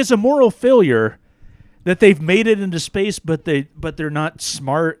 Like it's a moral failure that they've made it into space, but they're not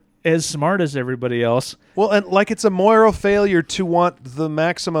as smart as everybody else. Well, and like it's a moral failure to want the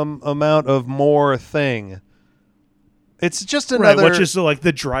maximum amount of more thing. It's just another... Right, which is like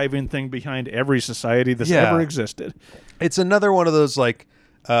the driving thing behind every society that's ever existed. It's another one of those like,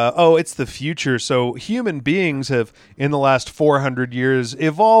 it's the future. So human beings have, in the last 400 years,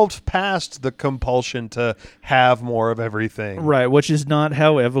 evolved past the compulsion to have more of everything. Right, which is not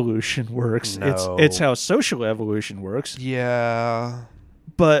how evolution works. No. It's how social evolution works. Yeah.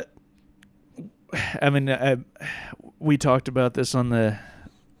 But, I mean, we talked about this on the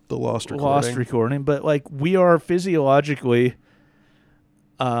Lost recording, but like we are physiologically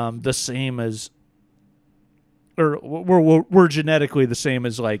the same as, or we're genetically the same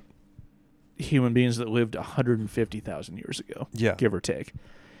as like human beings that lived 150,000 years ago, give or take.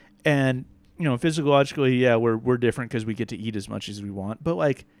 And physiologically, we're different because we get to eat as much as we want, but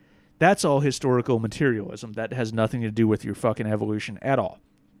like that's all historical materialism. That has nothing to do with your fucking evolution at all,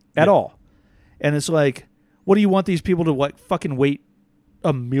 all. And it's like, what do you want these people to like fucking wait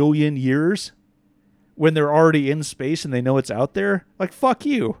 1 million years when they're already in space and they know it's out there? Like, fuck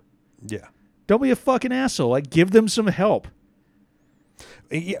you. Yeah. Don't be a fucking asshole. Like, give them some help.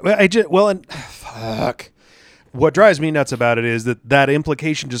 Yeah, fuck. What drives me nuts about it is that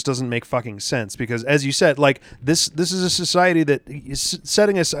implication just doesn't make fucking sense because, as you said, like this is a society that is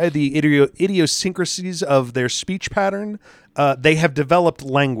setting aside the idiosyncrasies of their speech pattern. They have developed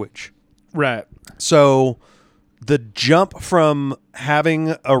language. Right. So the jump from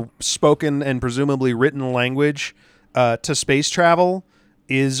having a spoken and presumably written language to space travel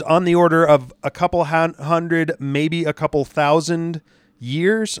is on the order of a couple hundred, maybe a couple thousand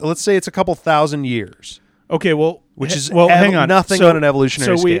years. Let's say it's a couple thousand years. Okay, well, Which is hang on. nothing on an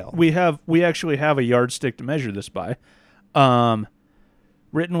evolutionary scale. We actually have a yardstick to measure this by.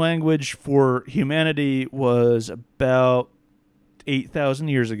 Written language for humanity was about 8,000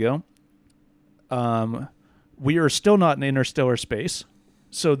 years ago. We are still not in interstellar space,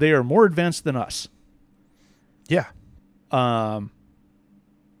 so they are more advanced than us. Yeah.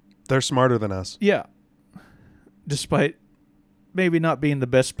 They're smarter than us. Yeah. Despite maybe not being the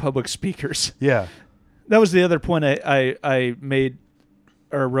best public speakers. Yeah. That was the other point I made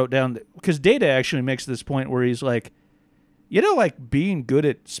or wrote down, because Data actually makes this point where he's like, like being good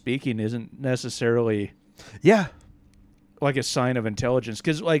at speaking isn't necessarily Yeah. like a sign of intelligence,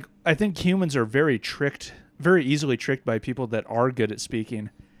 because like I think humans are very easily tricked by people that are good at speaking.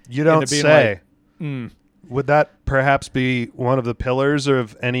 You don't into being say. like, Would that perhaps be one of the pillars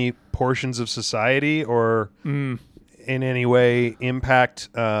of any portions of society, or in any way impact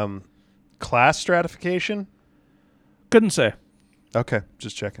class stratification? Couldn't say. Okay,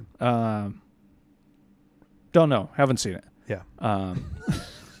 just checking. Don't know. Haven't seen it. Yeah.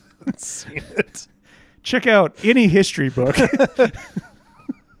 Seen it. Check out any history book.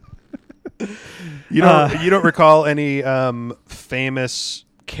 You don't recall any famous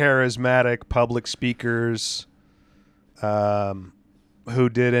charismatic public speakers who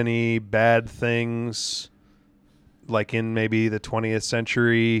did any bad things, like in maybe the 20th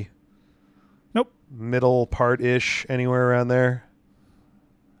century? Nope. Middle part-ish, anywhere around there?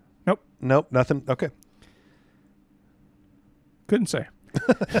 Nope, nothing. Okay. Couldn't say.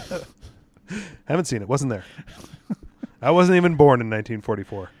 Haven't seen it. Wasn't there. I wasn't even born in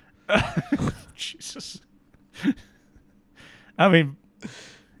 1944. Jesus. I mean,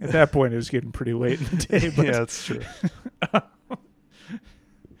 at that point, it was getting pretty late in the day. But Yeah, that's true.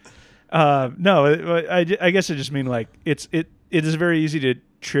 no, I guess I just mean like it is very easy to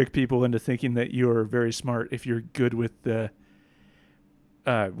trick people into thinking that you're very smart if you're good with the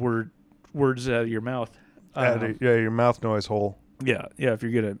words out of your mouth. Your mouth noise hole. Yeah. If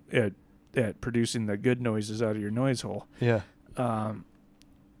you're good at producing the good noises out of your noise hole. Yeah. I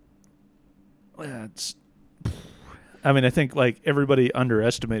think like everybody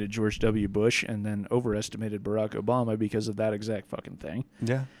underestimated George W. Bush and then overestimated Barack Obama because of that exact fucking thing.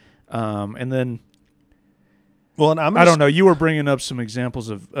 Yeah. And then, well, and I don't know. You were bringing up some examples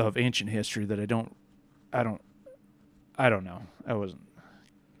of ancient history that I don't know. I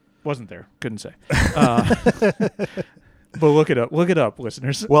wasn't there. Couldn't say. But look it up,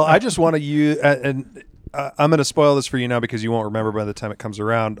 listeners. Well, I just want to use, and I'm going to spoil this for you now because you won't remember by the time it comes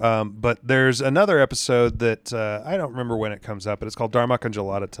around. But there's another episode that I don't remember when it comes up, but it's called Dharma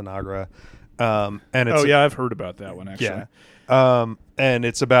Congelata Tanagra. And it's I've heard about that one actually. Yeah. And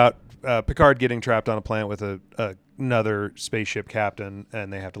it's about Picard getting trapped on a planet with another spaceship captain,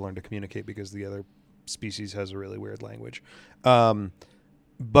 and they have to learn to communicate because the other species has a really weird language.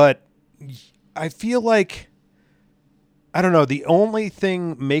 But I feel like, I don't know, the only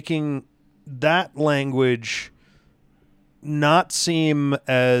thing making that language not seem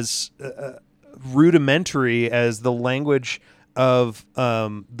as rudimentary as the language of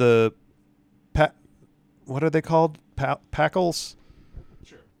the what are they called? Packles?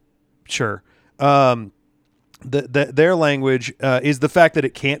 Sure. Their language is the fact that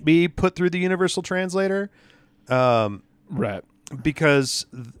it can't be put through the universal translator. Right. Because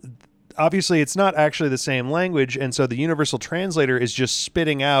obviously it's not actually the same language, and so the universal translator is just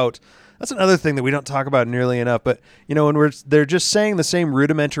spitting out. That's another thing that we don't talk about nearly enough. But when they're just saying the same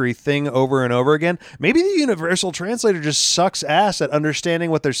rudimentary thing over and over again, maybe the universal translator just sucks ass at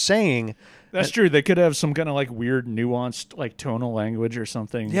understanding what they're saying. That's true. They could have some kind of like weird nuanced like tonal language or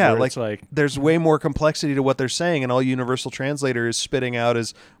something. Yeah, where it's like there's way more complexity to what they're saying, and all universal translator is spitting out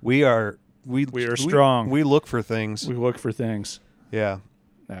is we are strong. We look for things. We look for things. Yeah.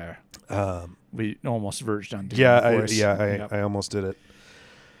 We almost verged on. I almost did it.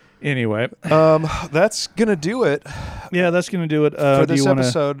 Anyway, that's gonna do it. Yeah, that's gonna do it for this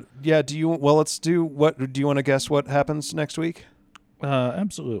episode. Yeah. Let's do what? Do you want to guess what happens next week?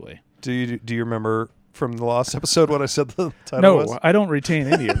 Absolutely. Do you remember from the last episode what I said the title was? No, I don't retain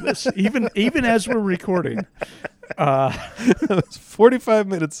any of this. even as we're recording. It was 45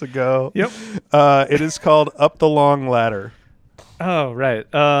 minutes ago. Yep. It is called Up the Long Ladder. Oh, right.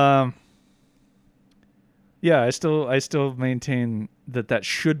 Yeah, I still maintain that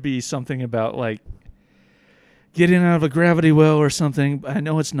should be something about like getting out of a gravity well or something. I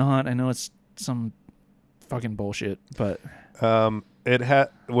know it's not. I know it's some fucking bullshit, but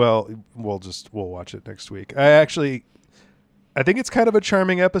we'll watch it next week. I actually I think it's kind of a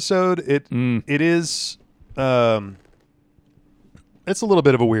charming episode. It is. It's a little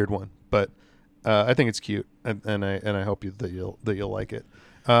bit of a weird one, but I think it's cute, and I hope that you'll like it.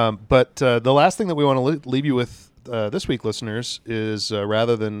 But the last thing that we want to leave you with this week, listeners, is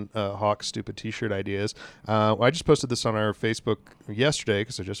rather than Hawk's stupid T-shirt ideas, I just posted this on our Facebook yesterday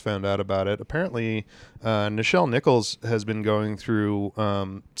because I just found out about it. Apparently, Nichelle Nichols has been going through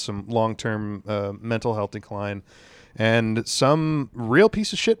some long-term mental health decline, and some real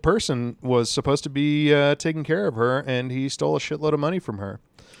piece of shit person was supposed to be taking care of her, and he stole a shitload of money from her.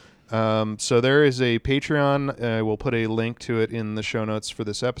 So there is a Patreon. We'll put a link to it in the show notes for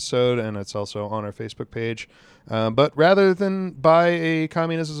this episode, and it's also on our Facebook page. But rather than buy a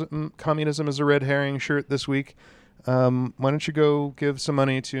communism is a red herring shirt this week, why don't you go give some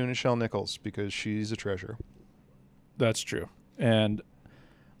money to Nichelle Nichols, because she's a treasure. That's true. And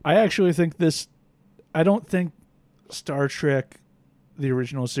I actually think I don't think Star Trek, the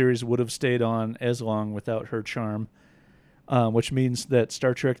original series, would have stayed on as long without her charm. Which means that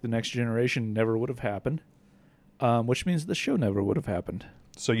Star Trek The Next Generation never would have happened, which means the show never would have happened.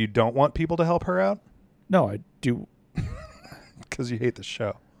 So you don't want people to help her out? No, I do. Because you hate the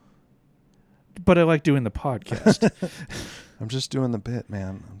show. But I like doing the podcast. I'm just doing the bit,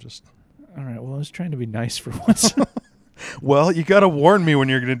 man. All right, well, I was trying to be nice for once. Well, you got to warn me when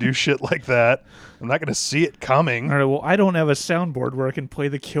you're going to do shit like that. I'm not going to see it coming. All right, well, I don't have a soundboard where I can play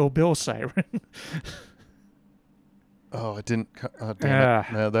the Kill Bill siren. Oh, it didn't. Oh, damn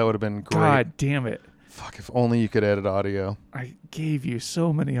it. No, that would have been great. God damn it. Fuck, if only you could edit audio. I gave you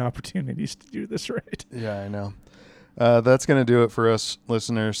so many opportunities to do this right. Yeah, I know. That's going to do it for us,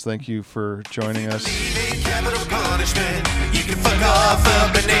 listeners. Thank you for joining us. Capital punishment. You can fuck off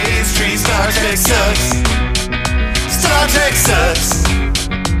up an AIDS tree. Star Trek sucks. Star Trek sucks.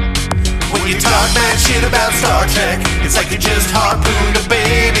 When you talk bad shit about Star Trek, it's like you just harpooned a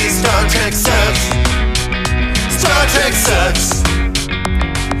baby. Star Trek sucks. Star Trek sucks.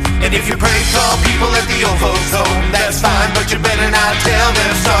 And if you prank call people at the old folks home, that's fine, but you better not tell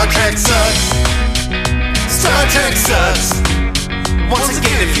them Star Trek sucks. Star Trek sucks. Once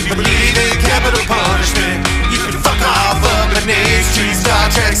again, if you believe in capital punishment, you can fuck off up an AIDS tree. Star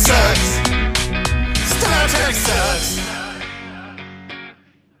Trek sucks. Star Trek sucks.